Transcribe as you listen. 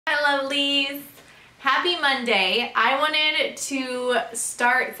Hi lovelies! Happy Monday. I wanted to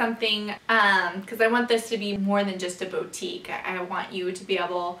start something because I want this to be more than just a boutique. I want you to be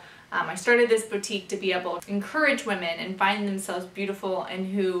able, I started this boutique to be able to encourage women and find themselves beautiful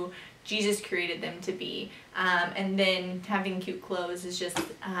and who Jesus created them to be. And then having cute clothes is just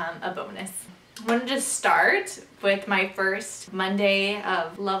a bonus. I wanted to start with my first Monday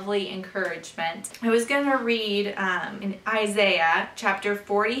of lovely encouragement. I was going to read in Isaiah chapter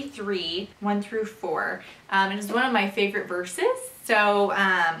 43, 1 through 4. It is one of my favorite verses, so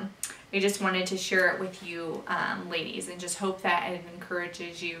I just wanted to share it with you ladies and just hope that it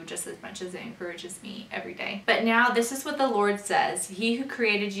encourages you just as much as it encourages me every day. But now this is what the Lord says. He who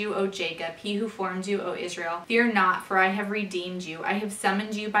created you, O Jacob, he who formed you, O Israel, fear not, for I have redeemed you. I have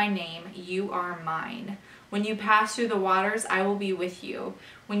summoned you by name. You are mine. When you pass through the waters, I will be with you.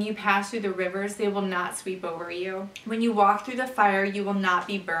 When you pass through the rivers, they will not sweep over you. When you walk through the fire, you will not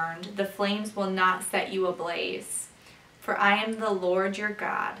be burned. The flames will not set you ablaze. For I am the Lord your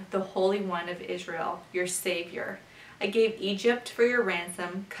God, the Holy One of Israel, your Savior. I gave Egypt for your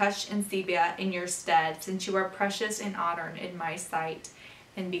ransom, Cush and Seba in your stead, since you are precious and honored in my sight,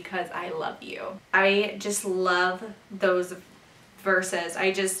 and because I love you. I just love those verses.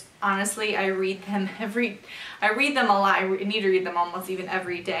 Honestly, I read them a lot. I need to read them almost even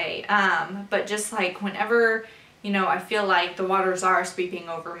every day. But just like whenever, I feel like the waters are sweeping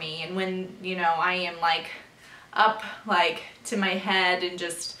over me, and when, I am up to my head and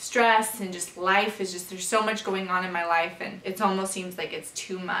just stress and just life is just, there's so much going on in my life and it almost seems like it's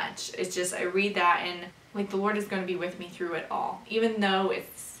too much. It's just, I read that and the Lord is going to be with me through it all. Even though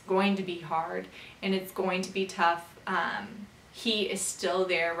it's going to be hard and it's going to be tough, He is still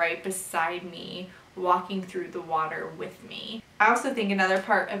there right beside me, walking through the water with me. I also think another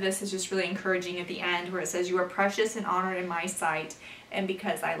part of this is just really encouraging at the end where it says, you are precious and honored in my sight and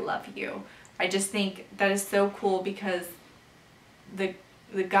because I love you. I just think that is so cool because the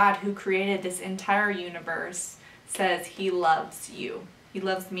God who created this entire universe says he loves you. He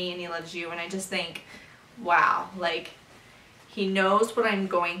loves me and he loves you. And I just think, wow, he knows what I'm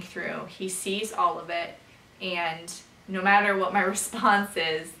going through. He sees all of it. And no matter what my response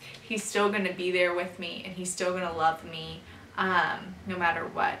is, he's still going to be there with me and he's still going to love me no matter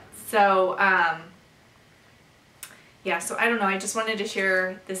what. So, yeah, so I don't know, I just wanted to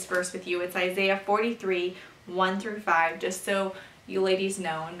share this verse with you. It's Isaiah 43, 1 through 5, just so you ladies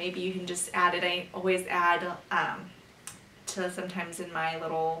know, and maybe you can just add it. I always add to sometimes in my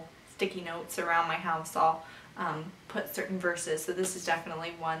little sticky notes around my house, I'll put certain verses, so this is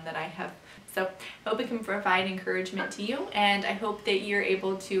definitely one that I have. So I hope it can provide encouragement to you, and I hope that you're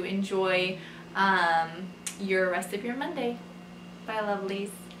able to enjoy your rest of your Monday. Bye,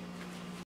 lovelies.